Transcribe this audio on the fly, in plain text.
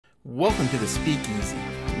Welcome to the Speakeasy,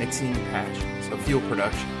 Mixing Passions of Field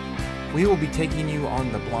Production. We will be taking you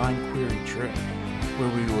on the blind query trip, where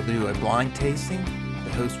we will do a blind tasting.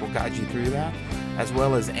 The host will guide you through that, as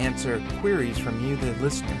well as answer queries from you, the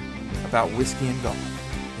listener, about whiskey and golf.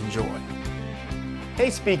 Enjoy.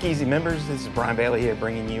 Hey Speakeasy members, this is Brian Bailey here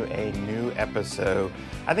bringing you a new episode.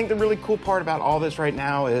 I think the really cool part about all this right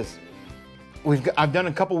now is I've done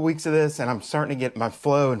a couple of weeks of this and I'm starting to get my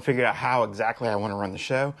flow and figure out how exactly I want to run the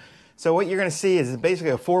show. So what you're going to see is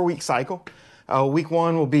basically a 4-week cycle. Week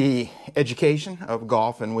 1 will be education of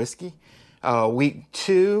golf and whiskey. Week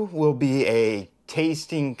 2 will be a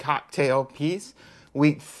tasting cocktail piece.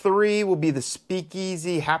 Week 3 will be the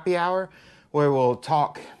Speakeasy happy hour, where we'll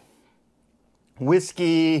talk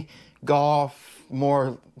whiskey, golf,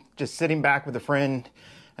 more just sitting back with a friend,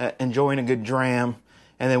 enjoying a good dram.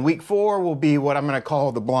 And then week 4 will be what I'm going to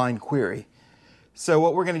call the blind query. So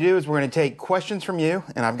what we're going to do is we're going to take questions from you,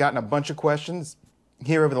 and I've gotten a bunch of questions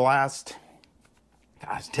here over the last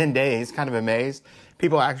 10 days, kind of amazed.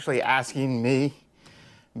 People actually asking me,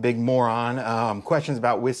 big moron, questions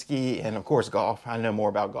about whiskey and, of course, golf. I know more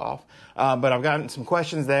about golf. But I've gotten some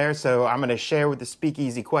questions there, so I'm going to share with the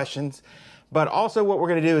Speakeasy questions. But also what we're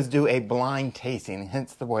going to do is do a blind tasting,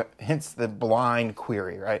 hence the blind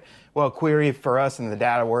query, right? Well, query for us in the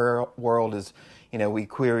data world is, we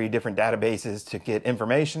query different databases to get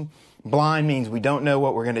information. Blind means we don't know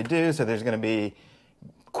what we're going to do, so there's going to be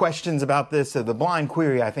questions about this. So the blind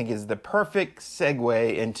query, I think, is the perfect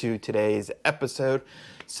segue into today's episode.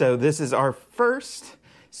 So this is our first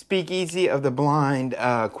Speakeasy of the blind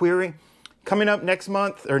query. Coming up next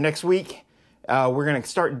month or next week, we're going to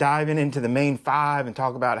start diving into the main 5 and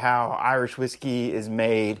talk about how Irish whiskey is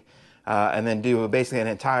made, and then do basically an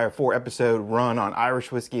entire 4-episode run on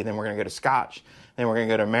Irish whiskey. Then we're going to go to Scotch, then we're going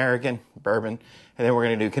to go to American, bourbon, and then we're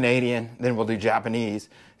going to do Canadian, then we'll do Japanese.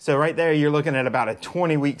 So right there, you're looking at about a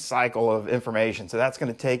 20-week cycle of information. So that's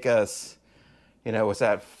going to take us, what's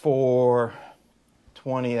that,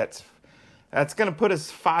 420, that's going to put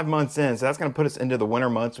us 5 months in. So that's going to put us into the winter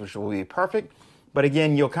months, which will be perfect. But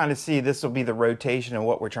again, you'll kind of see this will be the rotation of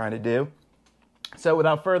what we're trying to do. So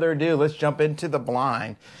without further ado, let's jump into the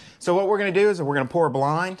blind. So what we're going to do is we're going to pour a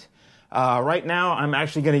blind. Right now, I'm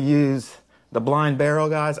actually going to use the Blind Barrel,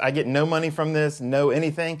 guys. I get no money from this, no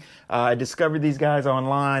anything. I discovered these guys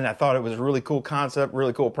online. I thought it was a really cool concept,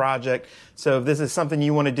 really cool project. So if this is something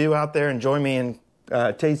you want to do out there and join me in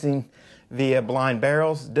tasting via Blind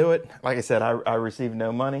Barrels, do it. Like I said, I received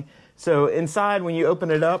no money. So inside, when you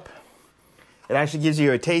open it up, it actually gives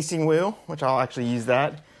you a tasting wheel, which I'll actually use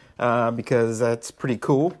that because that's pretty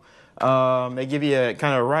cool. They give you a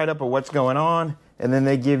kind of write-up of what's going on, and then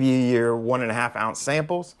they give you your 1.5-ounce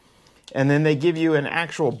samples. And then they give you an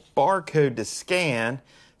actual barcode to scan,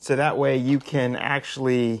 so that way you can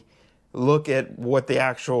actually look at what the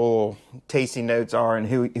actual tasting notes are and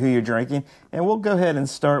who you're drinking. And we'll go ahead and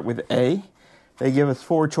start with A. They give us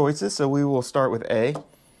 4 choices, so we will start with A.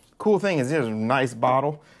 Cool thing is there's a nice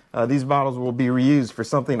bottle. These bottles will be reused for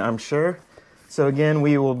something, I'm sure. So again,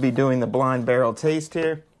 we will be doing the Blind Barrel taste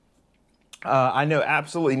here. I know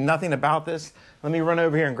absolutely nothing about this. Let me run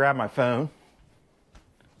over here and grab my phone.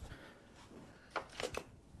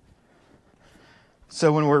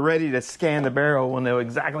 So when we're ready to scan the barrel, we'll know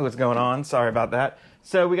exactly what's going on. Sorry about that.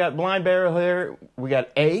 So we got Blind Barrel here. We got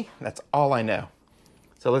A. That's all I know.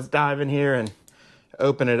 So let's dive in here and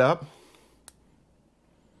open it up.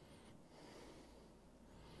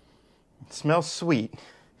 It smells sweet.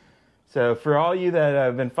 So for all you that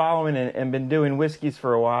have been following and been doing whiskeys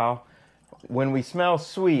for a while, when we smell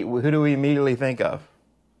sweet, who do we immediately think of?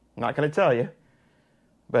 I'm not going to tell you,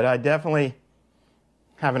 but I definitely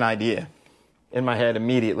have an idea in my head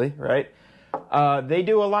immediately, right? They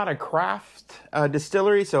do a lot of craft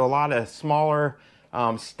distillery, so a lot of smaller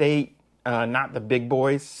state, not the big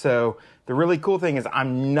boys. So the really cool thing is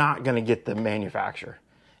I'm not going to get the manufacturer.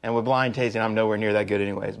 And with blind tasting, I'm nowhere near that good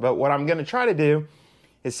anyways. But what I'm going to try to do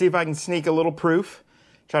is see if I can sneak a little proof,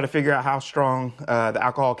 try to figure out how strong the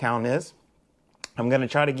alcohol count is. I'm going to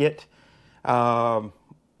try to get the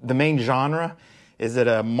main genre. Is it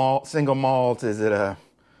a malt, single malt? Is it a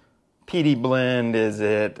peaty blend? Is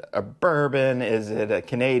it a bourbon? Is it a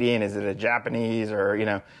Canadian? Is it a Japanese? Or,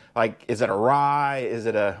 is it a rye? Is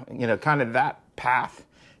it a, kind of that path?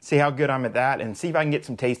 See how good I'm at that and see if I can get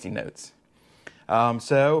some tasting notes.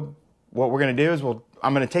 So what we're going to do is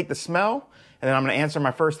I'm going to take the smell and then I'm going to answer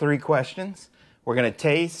my first 3 questions. We're going to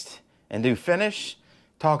taste and do finish,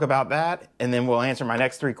 talk about that, and then we'll answer my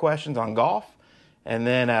next 3 questions on golf. And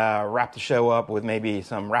then wrap the show up with maybe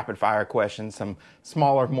some rapid fire questions, some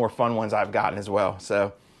smaller, more fun ones I've gotten as well.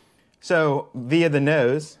 So via the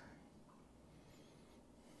nose,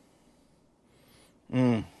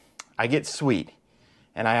 I get sweet.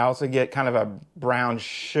 And I also get kind of a brown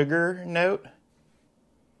sugar note.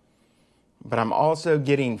 But I'm also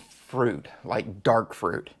getting fruit, like dark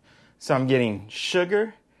fruit. So I'm getting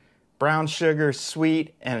sugar, brown sugar,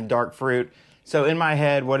 sweet, and a dark fruit. So in my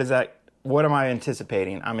head, what am I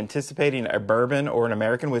anticipating? I'm anticipating a bourbon or an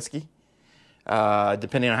American whiskey,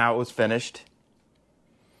 depending on how it was finished.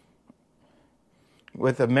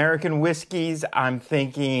 With American whiskeys, I'm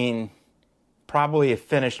thinking probably a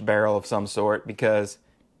finished barrel of some sort because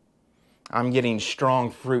I'm getting strong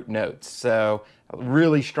fruit notes. So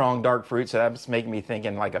really strong dark fruit. So that's making me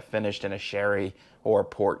thinking like a finished in a sherry or a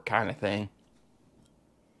port kind of thing.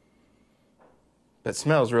 But it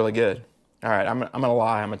smells really good. All right, I'm going to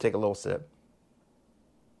lie. I'm going to take a little sip.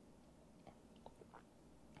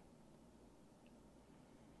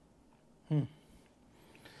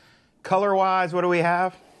 Color-wise, what do we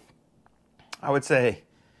have? I would say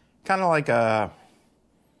kind of like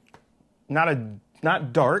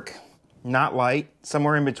not dark, not light,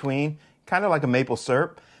 somewhere in between, kind of like a maple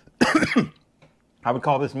syrup. I would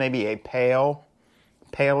call this maybe a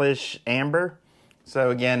palish amber. So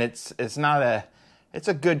again, it's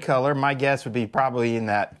a good color. My guess would be probably in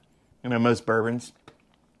that, most bourbons,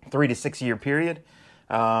 3 to 6 year period.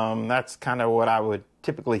 That's kind of what I would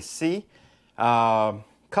typically see.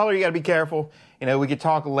 Color, you got to be careful. We could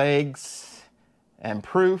talk legs and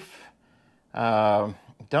proof.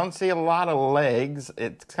 Don't see a lot of legs.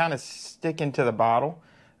 It's kind of sticking to the bottle.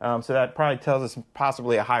 So that probably tells us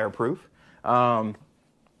possibly a higher proof. From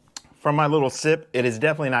my little sip, it is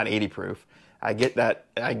definitely not 80 proof. I get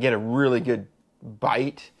a really good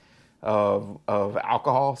bite of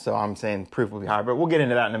alcohol. So I'm saying proof will be higher, but we'll get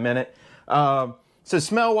into that in a minute. So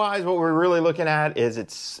smell-wise, what we're really looking at is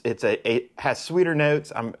it has sweeter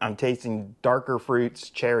notes. I'm tasting darker fruits,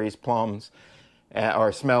 cherries, plums,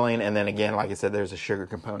 are smelling, and then again, like I said, there's a sugar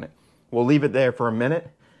component. We'll leave it there for a minute,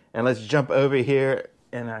 and let's jump over here.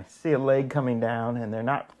 And I see a leg coming down, and they're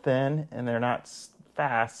not thin and they're not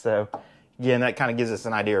fast. So again, that kind of gives us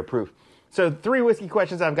an idea of proof. So 3 whiskey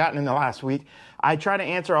questions I've gotten in the last week. I try to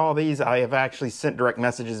answer all these. I have actually sent direct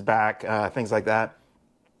messages back, things like that.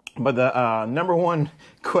 But the number one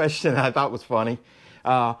question I thought was funny.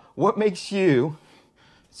 What makes you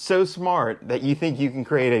so smart that you think you can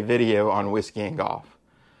create a video on whiskey and golf?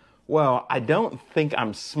 Well, I don't think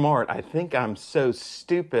I'm smart. I think I'm so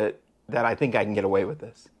stupid that I think I can get away with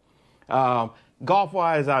this.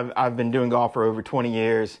 Golf-wise, I've been doing golf for over 20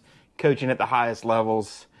 years, coaching at the highest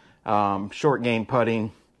levels, short game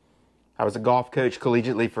putting. I was a golf coach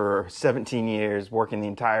collegiately for 17 years, working the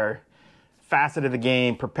entire facet of the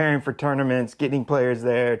game, preparing for tournaments, getting players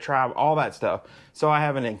there, travel, all that stuff. So I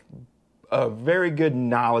have a very good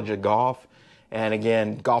knowledge of golf. And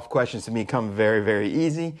again, golf questions to me come very, very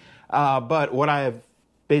easy. But what I have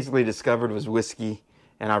basically discovered was whiskey,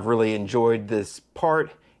 and I've really enjoyed this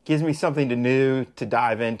part. Gives me something new to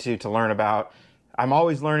dive into, to learn about. I'm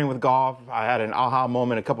always learning with golf. I had an aha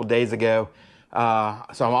moment a couple days ago. So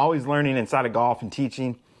I'm always learning inside of golf and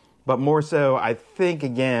teaching. But more so, I think,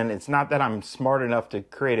 again, it's not that I'm smart enough to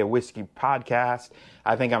create a whiskey podcast.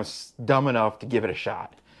 I think I'm dumb enough to give it a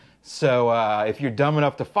shot. So if you're dumb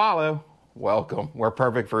enough to follow, welcome. We're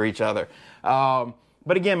perfect for each other. But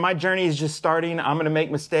again, my journey is just starting. I'm going to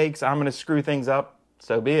make mistakes. I'm going to screw things up.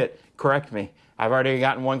 So be it. Correct me. I've already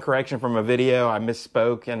gotten one correction from a video. I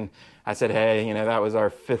misspoke and I said, hey, that was our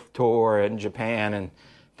 5th tour in Japan and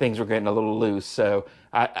things were getting a little loose. So,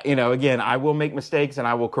 again, I will make mistakes and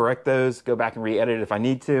I will correct those, go back and re-edit it if I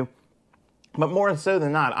need to. But more so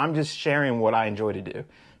than not, I'm just sharing what I enjoy to do.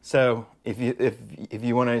 So if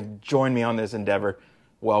you want to join me on this endeavor,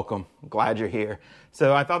 welcome. Glad you're here.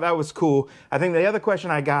 So I thought that was cool. I think the other question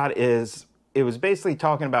I got is, it was basically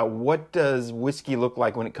talking about what does whiskey look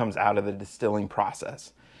like when it comes out of the distilling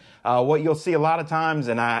process. What you'll see a lot of times,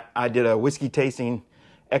 and I did a whiskey tasting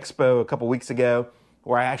expo a couple weeks ago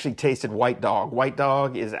where I actually tasted White Dog. White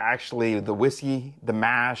Dog is actually the whiskey, the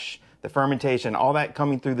mash, the fermentation, all that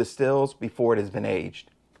coming through the stills before it has been aged.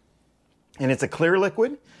 And it's a clear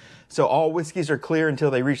liquid. So all whiskeys are clear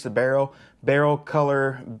until they reach the barrel. Barrel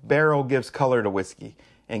gives color to whiskey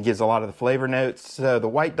and gives a lot of the flavor notes. So the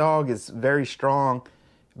White Dog is very strong,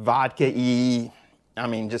 vodka-y,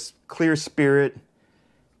 just clear spirit,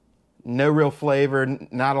 no real flavor,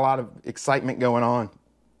 not a lot of excitement going on.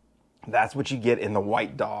 That's what you get in the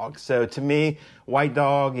White Dog. So to me, White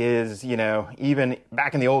Dog is, even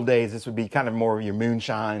back in the old days, this would be kind of more of your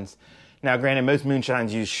moonshines. Now, granted, most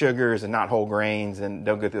moonshines use sugars and not whole grains and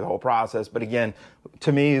don't go through the whole process. But again,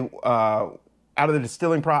 to me, out of the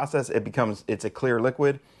distilling process, it's a clear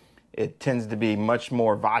liquid. It tends to be much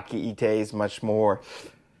more vodka-y taste, much more,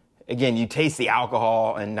 again, you taste the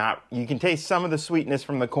alcohol and you can taste some of the sweetness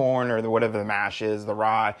from the corn or whatever the mash is, the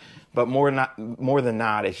rye, but more than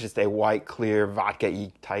not, it's just a white, clear,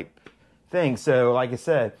 vodka-y type thing. So like I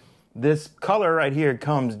said, this color right here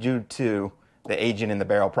comes due to the aging in the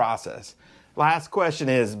barrel process. Last question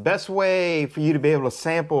is, best way for you to be able to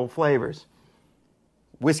sample flavors?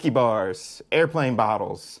 Whiskey bars, airplane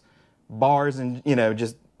bottles, bars, and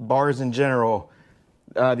just bars in general.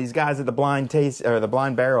 These guys at the Blind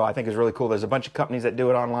Barrel, I think is really cool. There's a bunch of companies that do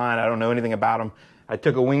it online. I don't know anything about them. I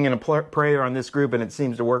took a wing and a prayer on this group, and it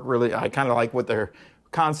seems to work really. I kind of like what their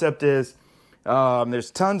concept is.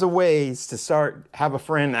 There's tons of ways to have a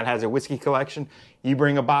friend that has a whiskey collection. You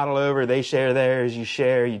bring a bottle over, they share theirs, you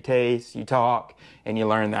share, you taste, you talk, and you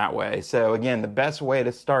learn that way. So again, the best way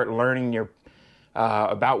to start learning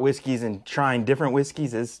about whiskeys and trying different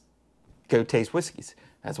whiskeys is go taste whiskeys.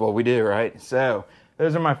 That's what we do, right? So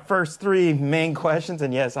those are my first 3 main questions,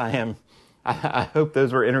 and yes, I hope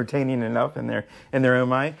those were entertaining enough in their own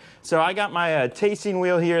mind. So I got my tasting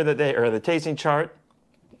wheel here the tasting chart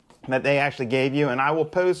that they actually gave you, and I will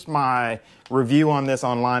post my review on this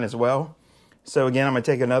online as well. So again, I'm going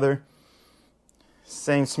to take another,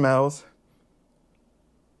 same smells.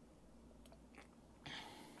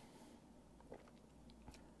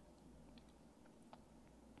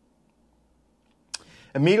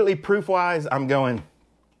 Immediately proof-wise, I'm going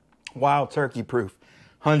Wild Turkey proof.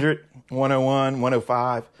 100, 101,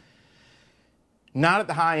 105. Not at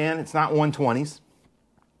the high end. It's not 120s.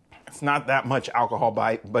 It's not that much alcohol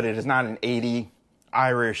bite, but it is not an 80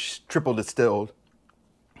 Irish triple distilled.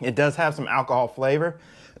 It does have some alcohol flavor.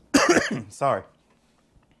 Sorry.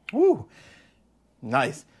 Woo.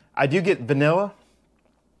 Nice. I do get vanilla,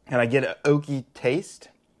 and I get an oaky taste.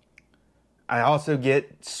 I also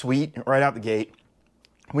get sweet right out the gate.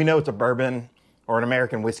 We know it's a bourbon or an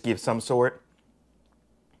American whiskey of some sort,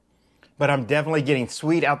 but I'm definitely getting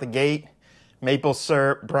sweet out the gate. Maple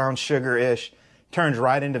syrup, brown sugar-ish, turns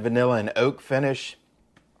right into vanilla and oak finish.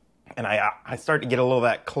 And I start to get a little of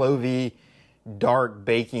that clovey, dark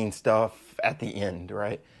baking stuff at the end,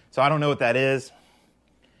 right? So I don't know what that is.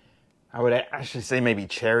 I would actually say maybe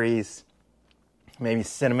cherries, maybe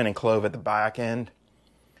cinnamon and clove at the back end.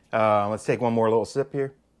 Let's take one more little sip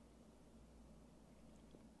here.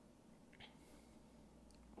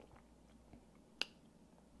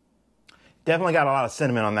 Definitely got a lot of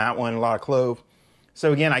cinnamon on that one, a lot of clove.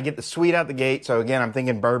 So again, I get the sweet out the gate. So again, I'm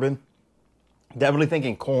thinking bourbon. Definitely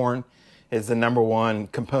thinking corn is the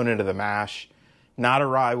 #1 component of the mash. Not a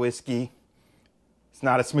rye whiskey. It's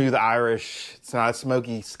not a smooth Irish. It's not a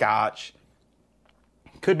smoky Scotch.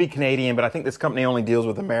 Could be Canadian, but I think this company only deals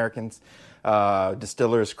with Americans,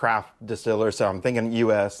 distillers, craft distillers. So I'm thinking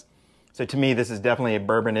U.S. So to me, this is definitely a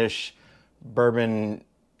bourbon-ish,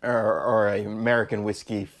 or a American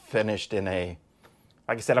whiskey finished in a,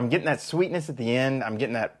 like I said, I'm getting that sweetness at the end. I'm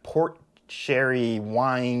getting that port sherry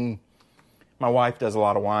wine. My wife does a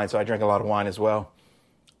lot of wine, so I drink a lot of wine as well.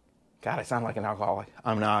 God, I sound like an alcoholic.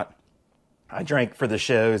 I'm not. I drink for the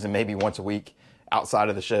shows and maybe once a week outside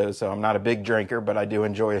of the shows, so I'm not a big drinker, but I do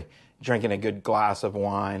enjoy drinking a good glass of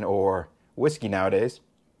wine or whiskey nowadays.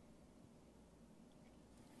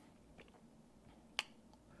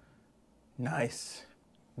 Nice.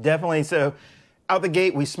 Definitely. So out the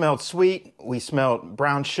gate, we smelled sweet. We smelled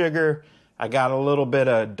brown sugar. I got a little bit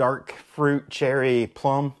of dark fruit, cherry,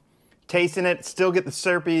 plum. Tasting it, still get the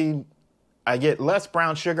syrupy. I get less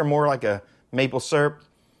brown sugar, more like a maple syrup.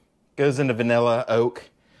 Goes into vanilla, oak.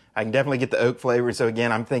 I can definitely get the oak flavor. So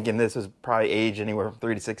again, I'm thinking this is probably aged anywhere from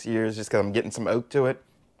 3 to 6 years just because I'm getting some oak to it.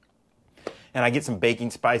 And I get some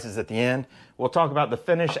baking spices at the end. We'll talk about the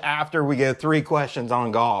finish after we go 3 questions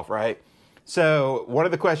on golf, right? So one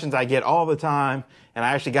of the questions I get all the time, and I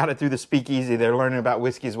actually got it through the speakeasy. They're learning about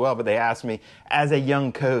whiskey as well, but they asked me, as a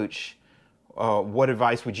young coach, what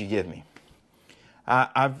advice would you give me?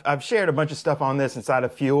 I've shared a bunch of stuff on this inside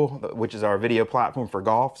of Fuel, which is our video platform for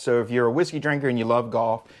golf. So if you're a whiskey drinker and you love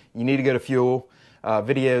golf, you need to go to Fuel,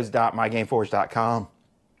 videos.mygameforge.com.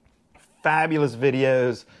 Fabulous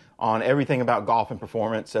videos on everything about golf and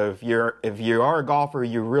performance. So if you are a golfer,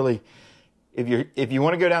 if you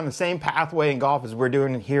want to go down the same pathway in golf as we're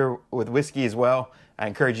doing here with whiskey as well, I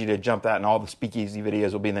encourage you to jump that, and all the speakeasy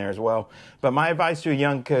videos will be in there as well. But my advice to a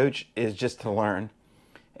young coach is just to learn.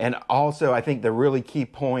 And also, I think the really key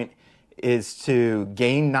point is to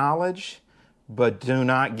gain knowledge, but do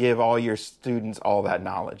not give all your students all that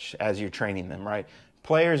knowledge as you're training them, right?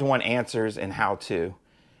 Players want answers and how to.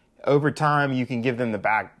 Over time, you can give them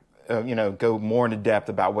go more into depth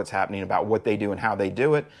about what's happening, about what they do and how they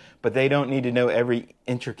do it, but they don't need to know every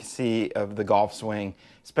intricacy of the golf swing,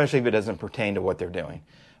 especially if it doesn't pertain to what they're doing.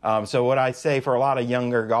 So what I say for a lot of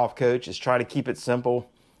younger golf coaches is try to keep it simple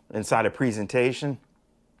inside a presentation.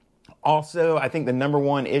 Also, I think the number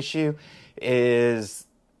one issue is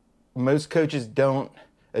most coaches don't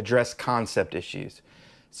address concept issues.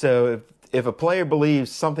 So if a player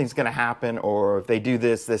believes something's going to happen, or if they do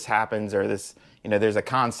this, this happens, or this, there's a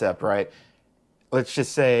concept, right? Let's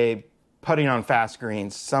just say putting on fast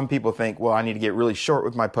greens. Some people think, well, I need to get really short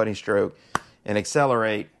with my putting stroke and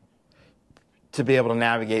accelerate to be able to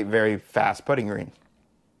navigate very fast putting greens.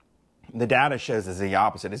 The data shows it's the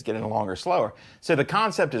opposite. It's getting longer, slower. So the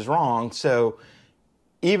concept is wrong. So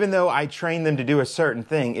even though I train them to do a certain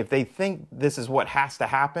thing, if they think this is what has to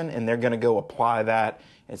happen and they're going to go apply that,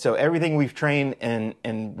 and so everything we've trained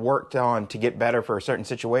and worked on to get better for certain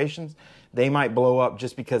situations, they might blow up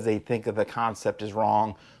just because they think that the concept is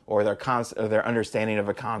wrong, or their understanding of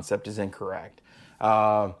a concept is incorrect.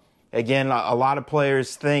 Again, a lot of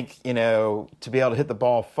players think, to be able to hit the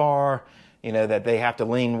ball far, that they have to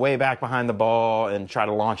lean way back behind the ball and try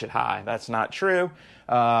to launch it high. That's not true.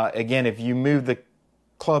 Again, if you move the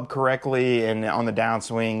club correctly and on the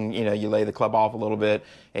downswing, you lay the club off a little bit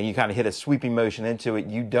and you kind of hit a sweeping motion into it,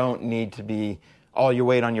 you don't need to be all your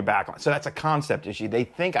weight on your back line. So that's a concept issue. They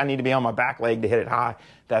think I need to be on my back leg to hit it high.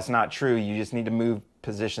 That's not true. You just need to move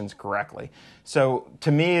positions correctly. So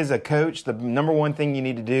to me as a coach, the number one thing you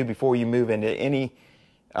need to do before you move into any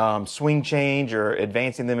swing change or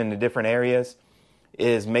advancing them into different areas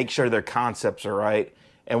is make sure their concepts are right.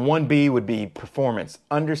 And 1B would be performance.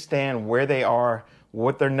 Understand where they are,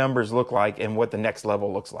 what their numbers look like, and what the next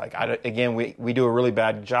level looks like. Again, we do a really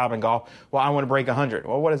bad job in golf. Well, I want to break 100.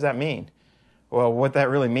 Well, what does that mean? Well, what that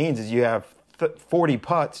really means is you have 40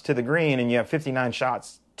 putts to the green and you have 59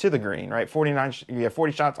 shots to the green, right? You have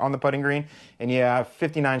 40 shots on the putting green and you have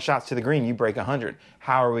 59 shots to the green. You break 100.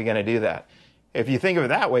 How are we going to do that? If you think of it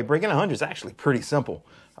that way, breaking 100 is actually pretty simple.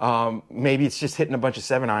 Maybe it's just hitting a bunch of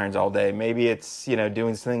 7-irons all day. Maybe it's,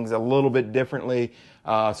 doing things a little bit differently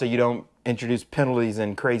so you don't introduce penalties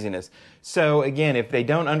and craziness. So again, if they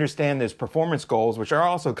don't understand those performance goals, which are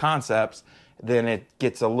also concepts, then it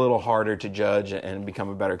gets a little harder to judge and become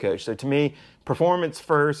a better coach. So to me, performance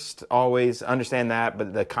first, always understand that,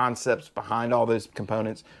 but the concepts behind all those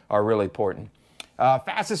components are really important.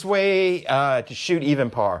 Fastest way to shoot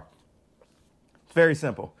even par. It's very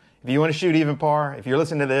simple. If you want to shoot even par, if you're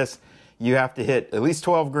listening to this, you have to hit at least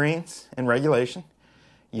 12 greens in regulation.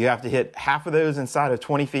 You have to hit half of those inside of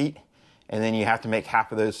 20 feet, and then you have to make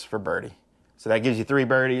half of those for birdie. So that gives you 3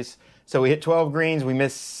 birdies. So we hit 12 greens, we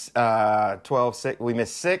miss 6.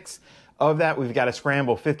 Of that, we've got to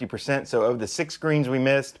scramble 50%. So of the 6 greens we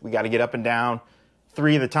missed, we got to get up and down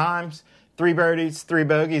 3 of the times. 3 birdies, 3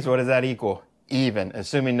 bogeys, what does that equal? Even.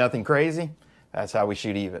 Assuming nothing crazy, that's how we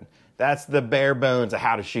shoot even. That's the bare bones of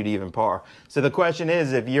how to shoot even par. So the question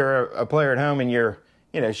is, if you're a player at home and you're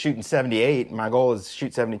shooting 78, my goal is to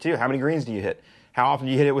shoot 72, how many greens do you hit? How often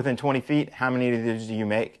do you hit it within 20 feet? How many of those do you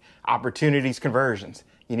make? Opportunities, conversions.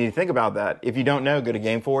 You need to think about that. If you don't know, go to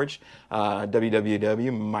GameForge,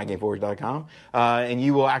 www.mygameforge.com, and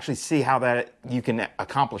you will actually see how that you can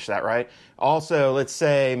accomplish that, right? Also, let's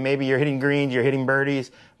say maybe you're hitting greens, you're hitting birdies,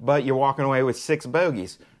 but you're walking away with 6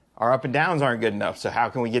 bogeys. Our up and downs aren't good enough, so how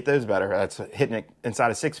can we get those better? That's hitting it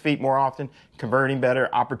inside of 6 feet more often, converting better,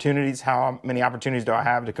 opportunities, how many opportunities do I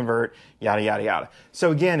have to convert, yada, yada, yada.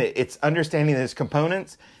 So again, it's understanding those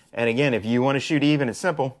components, and again, if you want to shoot even, it's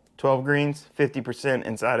simple. 12 greens, 50%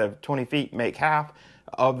 inside of 20 feet, make half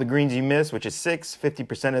of the greens you miss, which is 6,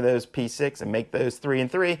 50% of those P6, and make those 3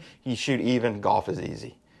 and 3. You shoot even, golf is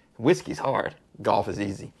easy. Whiskey's hard, golf is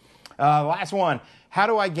easy. Last one, how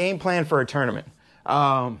do I game plan for a tournament?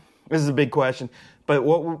 This is a big question, but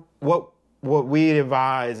what we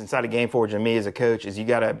advise inside of GameForge and me as a coach is you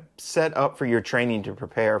got to set up for your training to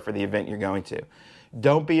prepare for the event you're going to.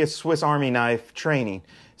 Don't be a Swiss Army knife training.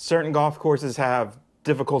 Certain golf courses have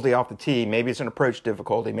difficulty off the tee. Maybe it's an approach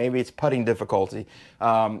difficulty. Maybe it's putting difficulty.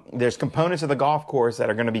 There's components of the golf course that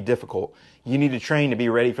are going to be difficult. You need to train to be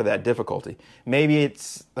ready for that difficulty. Maybe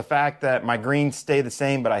it's the fact that my greens stay the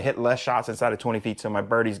same, but I hit less shots inside of 20 feet, so my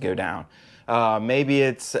birdies go down. Maybe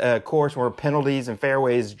it's a course where penalties and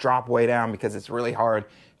fairways drop way down because it's really hard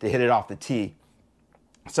to hit it off the tee.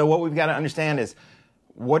 So what we've got to understand is,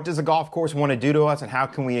 what does a golf course want to do to us, and how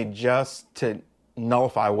can we adjust to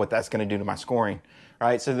nullify what that's going to do to my scoring?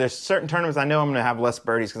 Right, so there's certain tournaments I know I'm going to have less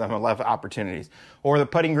birdies because I'm going to have less opportunities. Or the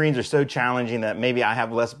putting greens are so challenging that maybe I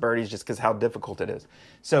have less birdies just because how difficult it is.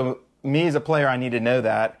 So me as a player, I need to know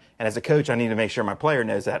that. And as a coach, I need to make sure my player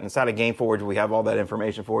knows that. Inside of GameForge, we have all that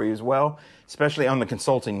information for you as well, especially on the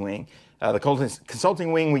consulting wing. The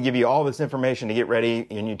consulting wing, we give you all this information to get ready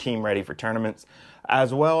and your team ready for tournaments,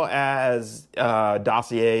 as well as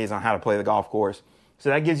dossiers on how to play the golf course. So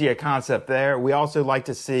that gives you a concept there. We also like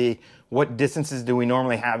to see what distances do we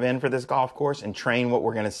normally have in for this golf course and train what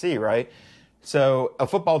we're going to see, right? So a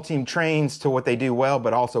football team trains to what they do well,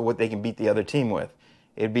 but also what they can beat the other team with.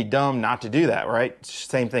 It'd be dumb not to do that, right?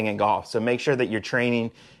 Same thing in golf. So make sure that you're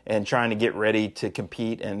training and trying to get ready to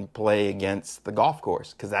compete and play against the golf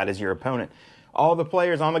course, because that is your opponent. All the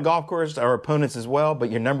players on the golf course are opponents as well,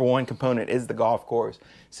 but your number one component is the golf course.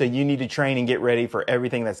 So you need to train and get ready for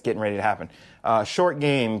everything that's getting ready to happen. Short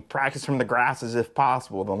game, practice from the grasses if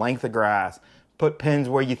possible, the length of grass. Put pins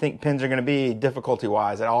where you think pins are going to be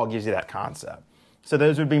difficulty-wise. It all gives you that concept. So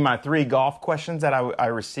those would be my 3 golf questions that I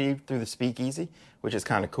received through the Speakeasy, which is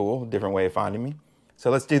kind of cool, different way of finding me. So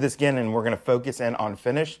let's do this again, and we're going to focus in on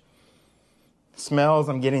finish. Smells,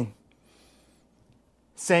 I'm getting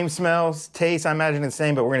same smells. Taste, I imagine the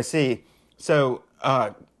same, but we're going to see. So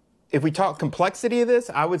if we talk complexity of this,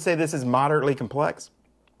 I would say this is moderately complex.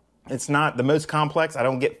 It's not the most complex. I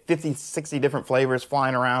don't get 50, 60 different flavors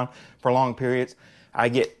flying around for long periods. I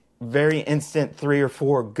get very instant 3 or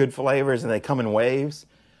 4 good flavors, and they come in waves.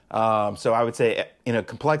 So I would say,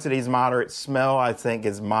 complexity is moderate. Smell, I think,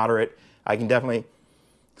 is moderate. I can definitely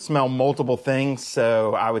smell multiple things.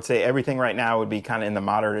 So I would say everything right now would be kind of in the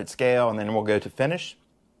moderate scale, and then we'll go to finish.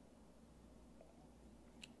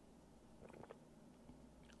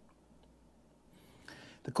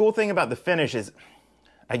 The cool thing about the finish is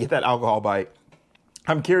I get that alcohol bite.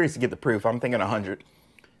 I'm curious to get the proof. I'm thinking 100.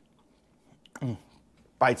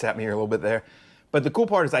 Bites at me here a little bit there. But the cool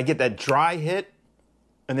part is I get that dry hit,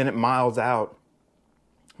 and then it miles out.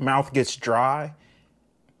 Mouth gets dry.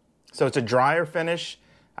 So it's a drier finish.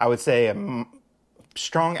 I would say a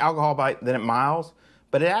strong alcohol bite, then it miles.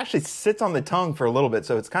 But it actually sits on the tongue for a little bit.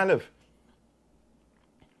 So it's kind of,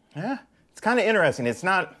 it's kind of interesting. It's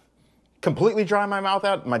not completely dry my mouth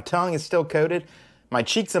out. My tongue is still coated. My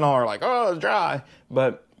cheeks and all are like, oh, it's dry.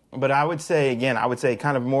 But I would say, again,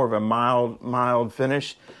 kind of more of a mild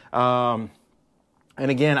finish. And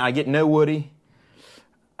again, I get no woody.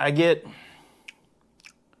 I get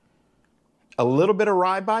a little bit of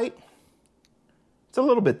rye bite. It's a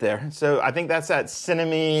little bit there. So I think that's that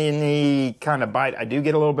cinnamony kind of bite. I do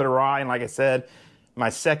get a little bit of rye. And like I said, my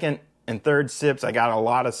second and third sips, I got a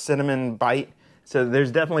lot of cinnamon bite. So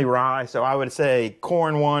there's definitely rye. So I would say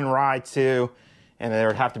corn 1, rye 2. And there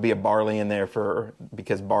would have to be a barley in there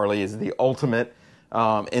because barley is the ultimate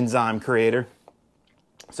enzyme creator.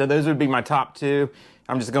 So those would be my top 2.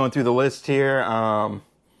 I'm just going through the list here.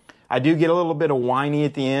 I do get a little bit of winey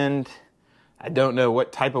at the end. I don't know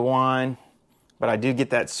what type of wine, but I do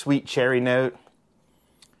get that sweet cherry note.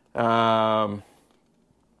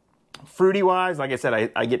 Fruity wise, like I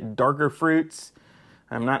said, I get darker fruits.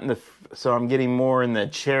 So I'm getting more in the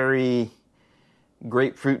cherry,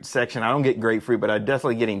 grapefruit section. I don't get grapefruit, but I'm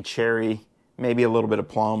definitely getting cherry, maybe a little bit of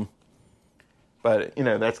plum. But,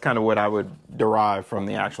 that's kind of what I would derive from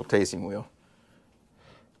the actual tasting wheel.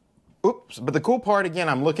 Oops. But the cool part, again,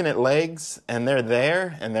 I'm looking at legs, and they're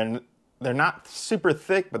there, and they're not super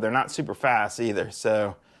thick, but they're not super fast either.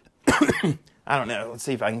 So, I don't know. Let's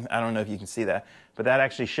see if I don't know if you can see that. But that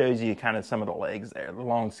actually shows you kind of some of the legs there, the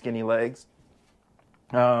long, skinny legs.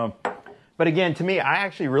 But again, to me, I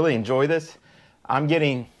actually really enjoy this. I'm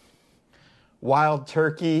getting wild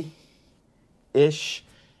turkey-ish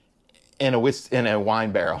in a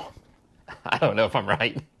wine barrel. I don't know if I'm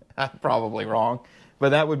right. I'm probably wrong. But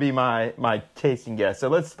that would be my tasting guess. So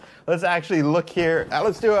let's actually look here.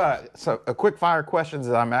 Let's do a quick fire questions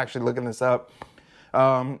as I'm actually looking this up.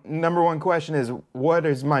 Number 1 question is, what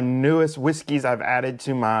is my newest whiskeys I've added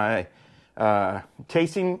to my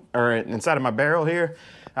tasting, or inside of my barrel here?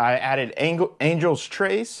 I added Angel's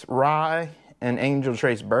Trace Rye and Angel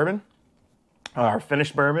Trace Bourbon, our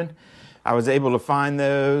finished bourbon. I was able to find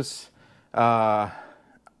those.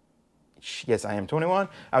 Yes, I am 21.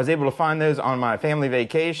 I was able to find those on my family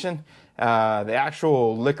vacation. The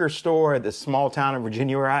actual liquor store at this small town in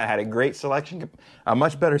Virginia where I had a great selection, a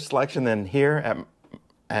much better selection than here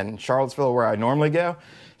in Charlottesville where I normally go.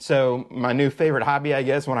 So my new favorite hobby, I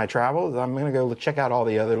guess, when I travel is I'm going to go check out all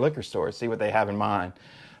the other liquor stores, see what they have in mind.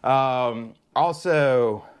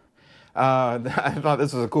 Also, I thought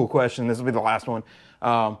this was a cool question. This will be the last one.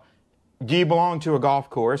 Do you belong to a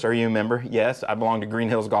golf course? Are you a member? Yes, I belong to Green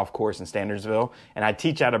Hills Golf Course in Standardsville, and I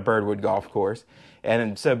teach at a Birdwood Golf Course.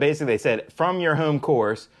 And so basically they said, from your home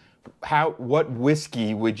course, what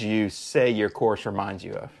whiskey would you say your course reminds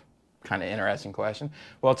you of? kind of interesting question.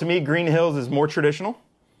 Well, to me, Green Hills is more traditional.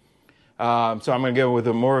 So I'm going to go with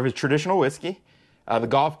more of a traditional whiskey. The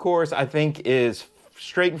golf course, I think, is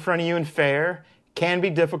straight in front of you and fair. Can be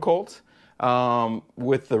difficult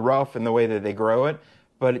with the rough and the way that they grow it.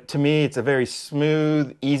 But to me, it's a very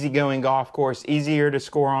smooth, easygoing golf course. Easier to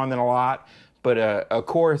score on than a lot. But a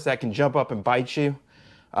course that can jump up and bite you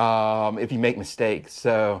if you make mistakes.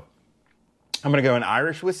 So I'm going to go an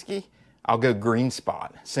Irish whiskey. I'll go Green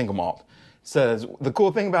Spot, single malt. So the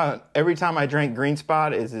cool thing about every time I drink Green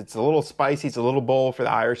Spot is it's a little spicy, it's a little bold for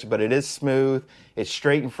the Irish, but it is smooth. It's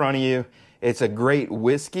straight in front of you. It's a great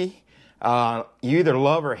whiskey. You either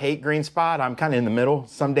love or hate Green Spot. I'm kind of in the middle.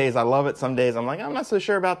 Some days I love it. Some days I'm like, I'm not so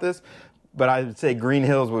sure about this. But I would say Green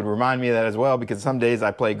Hills would remind me of that as well, because some days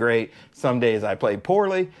I play great. Some days I play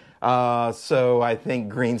poorly. So I think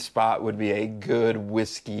Green Spot would be a good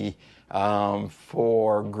whiskey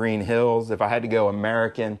for Green Hills. If I had to go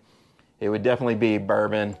American, it would definitely be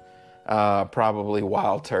bourbon, probably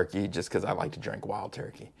Wild Turkey, just because I like to drink Wild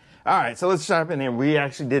Turkey. All right, so let's jump in here. We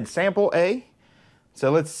actually did sample A.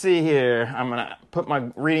 So let's see here. I'm going to put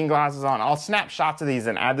my reading glasses on. I'll snap shots of these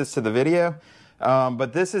and add this to the video.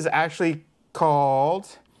 But this is actually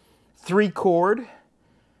called 3 Chord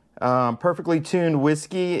Perfectly Tuned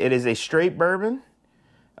Whiskey. It is a straight bourbon.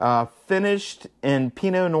 Finished in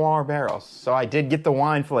Pinot Noir barrels. So I did get the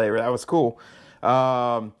wine flavor. That was cool.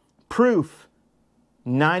 Proof,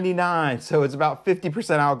 99. So it's about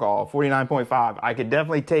 50% alcohol, 49.5. I could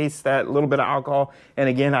definitely taste that little bit of alcohol. And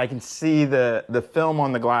again, I can see the film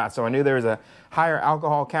on the glass. So I knew there was a higher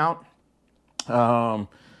alcohol count.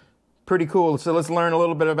 Pretty cool. So let's learn a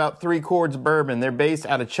little bit about 3 Chords Bourbon. They're based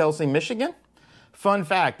out of Chelsea, Michigan. Fun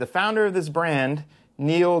fact, the founder of this brand,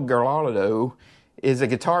 Neil Giraldo, is a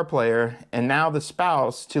guitar player and now the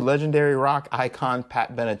spouse to legendary rock icon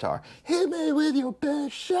Pat Benatar. Hit me with your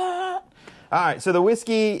best shot. All right, so the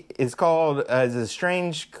whiskey is called as a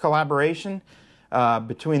strange collaboration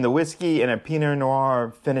between the whiskey and a Pinot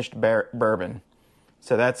Noir finished bourbon.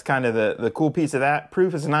 So that's kind of the cool piece of that.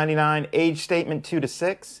 Proof is 99. Age statement 2 to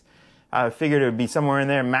 6. I figured it would be somewhere in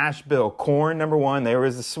there. Mash bill, corn number 1. There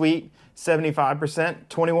was the sweet, 75%,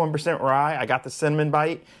 21% rye. I got the cinnamon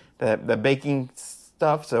bite. The baking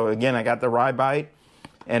stuff. So again, I got the rye bite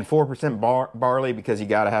and 4% barley, because you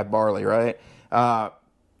got to have barley, right?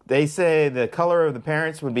 They say the color of the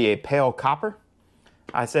parents would be a pale copper.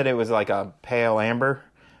 I said it was like a pale amber.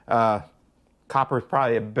 Copper is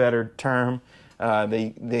probably a better term.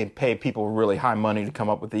 They pay people really high money to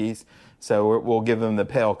come up with these. So we'll give them the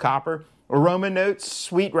pale copper. Aroma notes,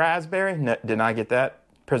 sweet raspberry. No, did not get that.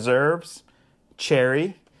 Preserves,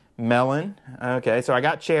 cherry, melon. Okay, so I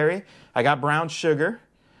got cherry. I got brown sugar.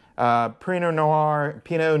 Pinot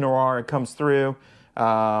Noir comes through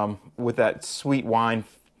with that sweet wine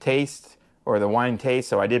taste, or the wine taste.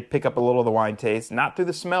 So I did pick up a little of the wine taste, not through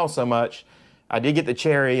the smell so much. I did get the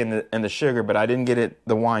cherry and the sugar, but I didn't get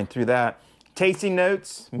the wine through that. Tasting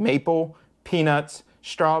notes, maple, peanuts,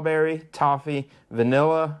 strawberry, toffee,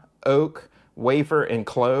 vanilla, oak, wafer, and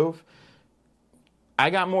clove. I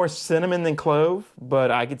got more cinnamon than clove, but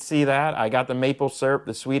I could see that. I got the maple syrup,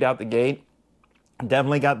 the sweet out the gate.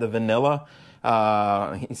 Definitely got the vanilla.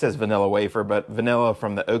 He says vanilla wafer, but vanilla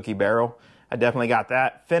from the oaky barrel. I definitely got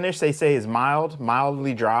that. Finish, they say, is mild,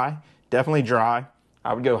 mildly dry. Definitely dry.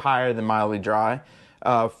 I would go higher than mildly dry.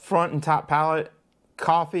 Front and top palate,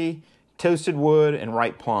 coffee, toasted wood, and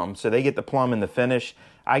ripe plum. So they get the plum in the finish.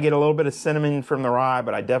 I get a little bit of cinnamon from the rye,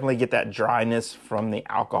 but I definitely get that dryness from the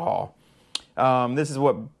alcohol. This is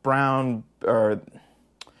what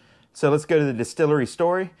so let's go to the distillery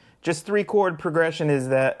story. Just 3 chord progression is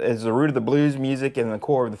the root of the blues music and the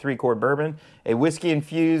core of the 3 chord bourbon. A whiskey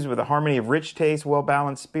infused with a harmony of rich taste,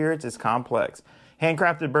 well-balanced spirits is complex.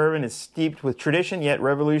 Handcrafted bourbon is steeped with tradition, yet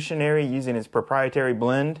revolutionary, using its proprietary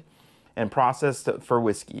blend and process for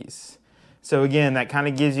whiskeys. So again, that kind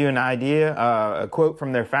of gives you an idea. A quote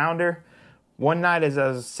from their founder. One night as I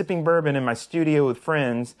was sipping bourbon in my studio with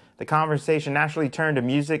friends, the conversation naturally turned to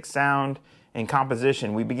music, sound, and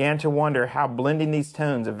composition. We began to wonder how blending these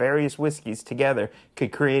tones of various whiskeys together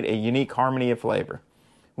could create a unique harmony of flavor.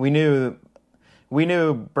 We knew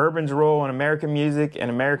bourbon's role in American music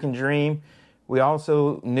and American dream. We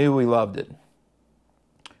also knew we loved it.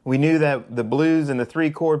 We knew that the blues and the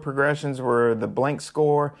 3 chord progressions were the blank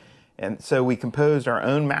score, and so we composed our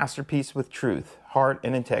own masterpiece with truth, heart,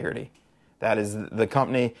 and integrity. That is the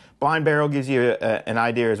company. Blind Barrel gives you an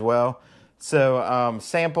idea as well. So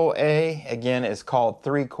sample A, again, is called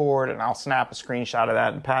 3 chord, and I'll snap a screenshot of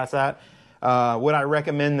that and pass that. Would I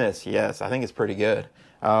recommend this? Yes, I think it's pretty good.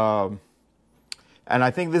 And I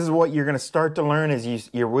think this is what you're going to start to learn as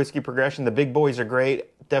your whiskey progression. The big boys are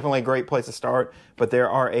great, definitely a great place to start, but there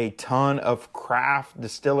are a ton of craft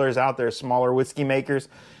distillers out there, smaller whiskey makers,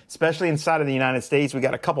 especially inside of the United States. We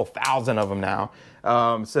got a couple thousand of them now.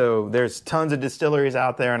 So there's tons of distilleries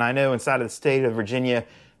out there, and I know inside of the state of Virginia,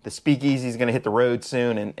 the Speakeasy is going to hit the road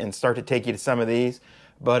soon and start to take you to some of these.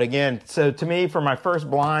 But again, so to me, for my first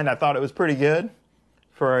blind, I thought it was pretty good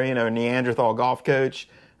for, Neanderthal Golf Coach.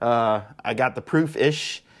 I got the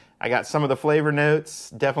proof-ish. I got some of the flavor notes.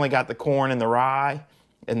 Definitely got the corn and the rye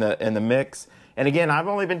in the mix. And again, I've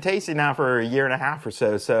only been tasting now for a year and a half or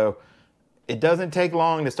so, so it doesn't take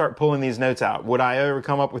long to start pulling these notes out. Would I ever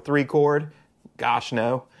come up with 3-chord? Gosh,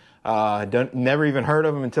 no. Never even heard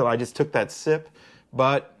of them until I just took that sip.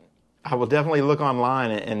 But I will definitely look online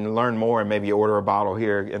and learn more and maybe order a bottle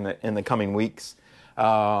here in the coming weeks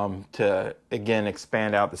to, again,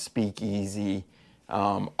 expand out the Speakeasy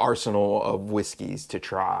arsenal of whiskeys to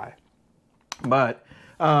try. But,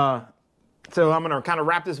 so I'm going to kind of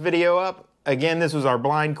wrap this video up. Again, this was our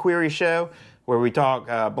Blind Query Show where we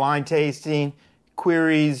talk blind tasting,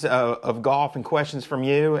 queries of golf and questions from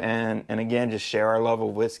you, and again, just share our love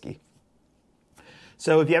of whiskey.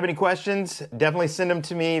 So if you have any questions, definitely send them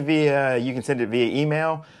to me you can send it via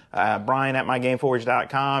email,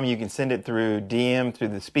 brian@mygameforge.com. You can send it through DM through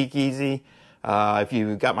the Speakeasy. If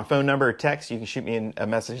you got my phone number or text, you can shoot me a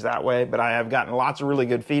message that way. But I have gotten lots of really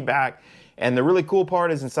good feedback. And the really cool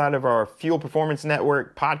part is inside of our Fuel Performance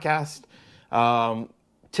Network podcast,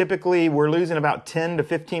 typically we're losing about 10 to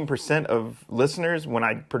 15% of listeners when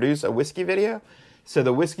I produce a whiskey video. So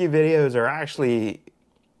the whiskey videos are actually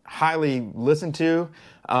highly listened to.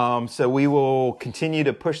 So we will continue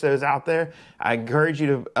to push those out there. I encourage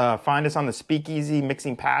you to find us on the Speakeasy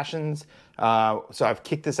Mixing Passions. So I've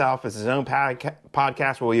kicked this off as its own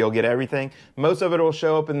podcast where you'll get everything. Most of it will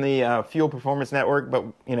show up in the Fuel Performance Network, but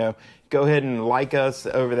go ahead and like us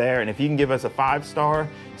over there. And if you can give us a 5-star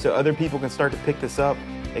so other people can start to pick this up.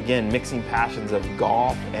 Again, mixing passions of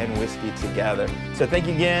golf and whiskey together. So thank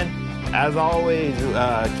you again. As always,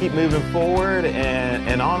 keep moving forward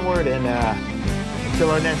and onward, and until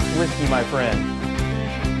our next whiskey, my friend.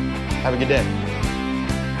 Have a good day.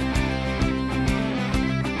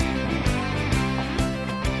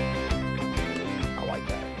 I like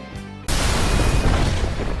that.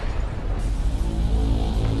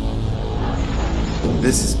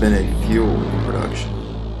 This has been a Fuel production.